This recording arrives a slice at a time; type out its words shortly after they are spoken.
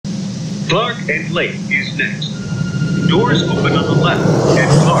Clark and Lake is next. Doors open on the left at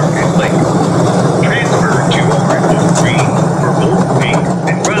Clark and Lake. Transfer to orange, green, purple, pink,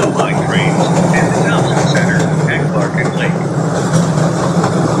 and brown line trains and the Thompson Center at Clark and Lake.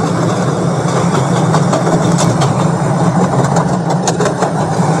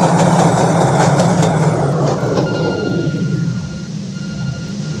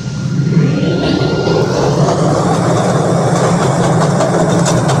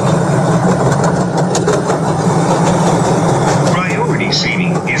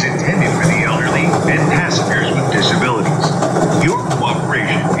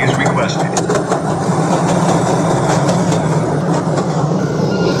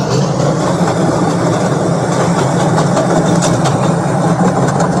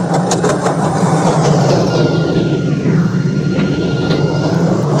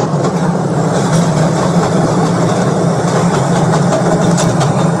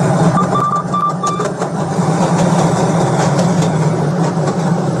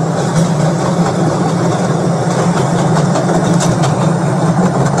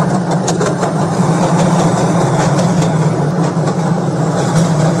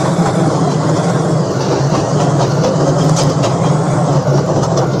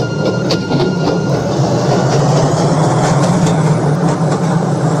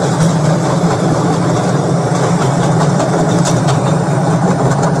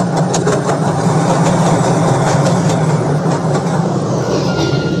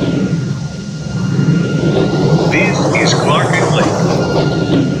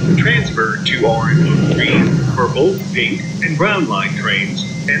 Pink, and brown line trains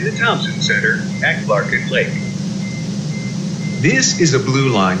and the Thompson Center at Clark and Lake. This is a blue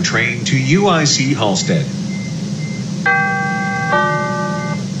line train to UIC Halstead.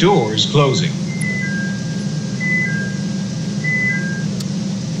 Doors closing.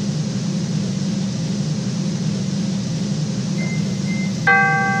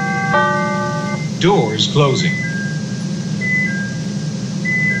 Doors closing.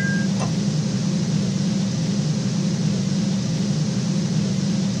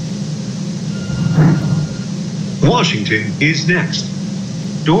 Washington is next.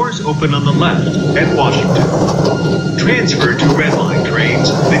 Doors open on the left at Washington. Transfer to red line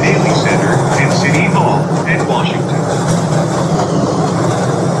trains, the Daily Center and City Hall at Washington.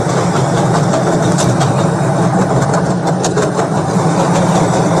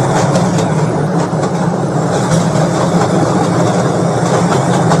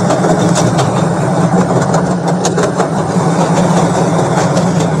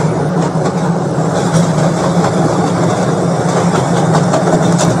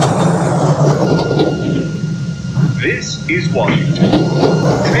 This is Washington.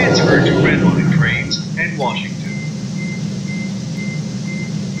 Transfer to red line trains at Washington.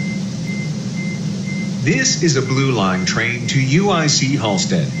 This is a blue line train to UIC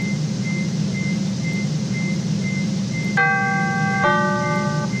Halstead.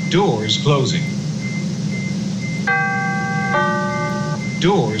 Doors closing.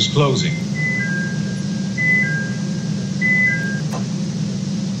 Doors closing.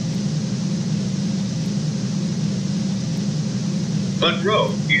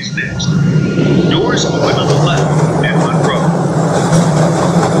 Monroe is next. Doors open on the left at Monroe.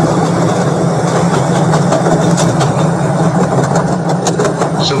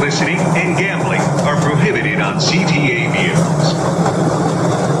 Soliciting and gambling are prohibited on CTA vehicles.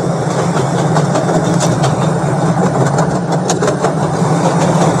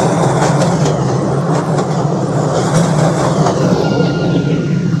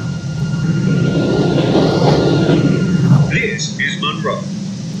 This is Monroe.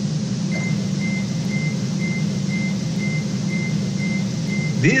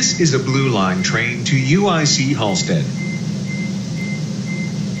 This is a blue line train to UIC Halstead.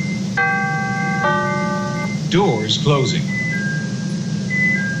 Doors closing.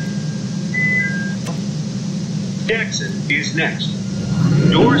 Jackson is next.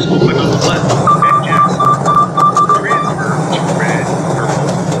 Doors open on the left at Jackson. Transfer to red,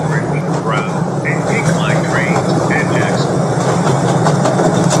 purple, orange, brown, and pink line trains at Jackson.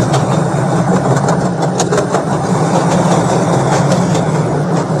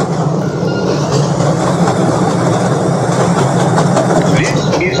 This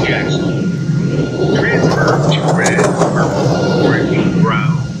is Jackson. Transfer to red, purple, orange,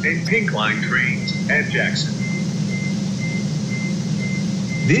 brown, and pink line trains at Jackson.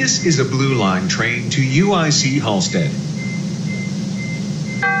 This is a blue line train to UIC Halstead.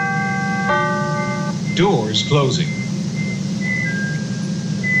 Doors closing.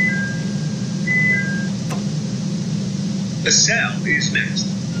 Lasalle is next.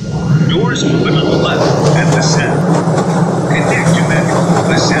 Doors open on the left at LaSalle. Connect to Metro,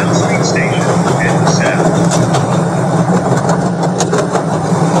 LaSalle Street Station, and LaSalle.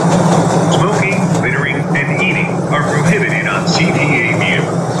 Smoking, littering, and eating are prohibited on CTA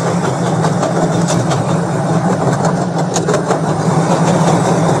vehicles.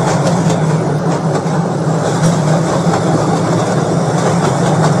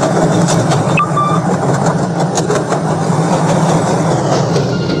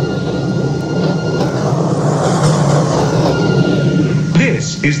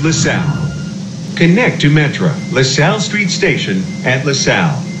 This is LaSalle. Connect to Metro, LaSalle Street Station at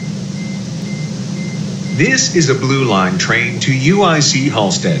LaSalle. This is a Blue Line train to UIC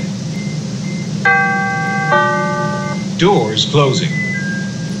Halstead. Doors closing.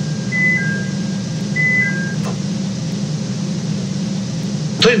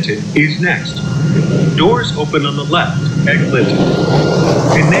 Clinton is next. Doors open on the left at Clinton.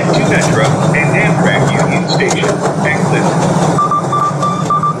 Connect to Metro and Amtrak Union Station at Clinton.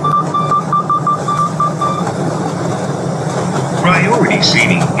 Priority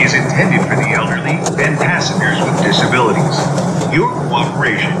seating is intended for the elderly and passengers with disabilities. Your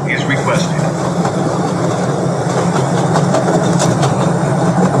cooperation is requested.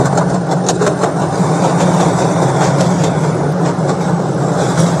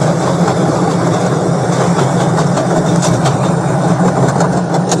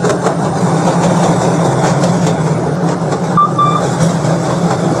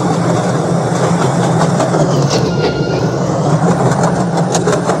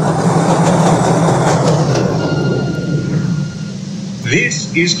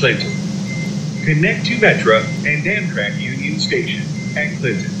 This is Clinton. Connect to Metro and Amtrak Union Station at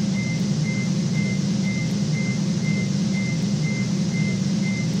Clinton.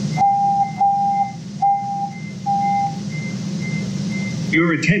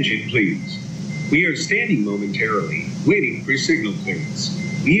 Your attention, please. We are standing momentarily, waiting for signal clearance.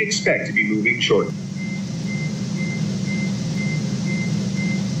 We expect to be moving shortly.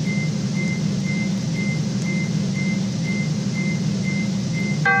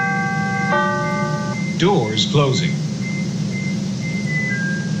 Doors closing.